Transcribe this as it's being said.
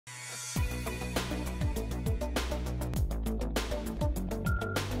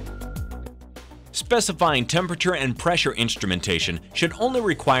Specifying temperature and pressure instrumentation should only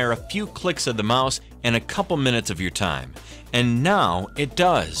require a few clicks of the mouse and a couple minutes of your time. And now it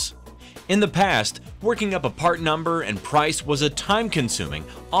does. In the past, working up a part number and price was a time-consuming,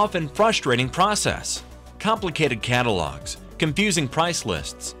 often frustrating process. Complicated catalogs, confusing price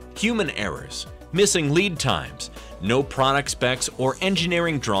lists, human errors, missing lead times, no product specs or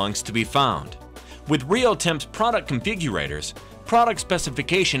engineering drawings to be found. With Reotemp's product configurators, product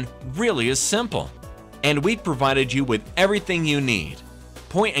specification really is simple. And we've provided you with everything you need: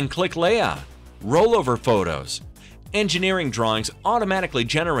 point-and-click layout, rollover photos, engineering drawings automatically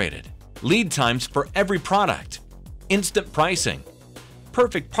generated, lead times for every product, instant pricing,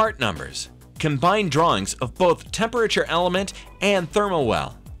 perfect part numbers, combined drawings of both temperature element and thermal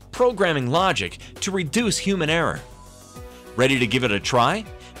well, programming logic to reduce human error. Ready to give it a try?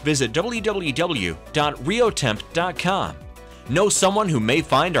 Visit www.reotemp.com. Know someone who may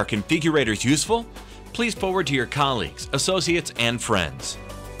find our configurators useful? Please forward to your colleagues, associates, and friends.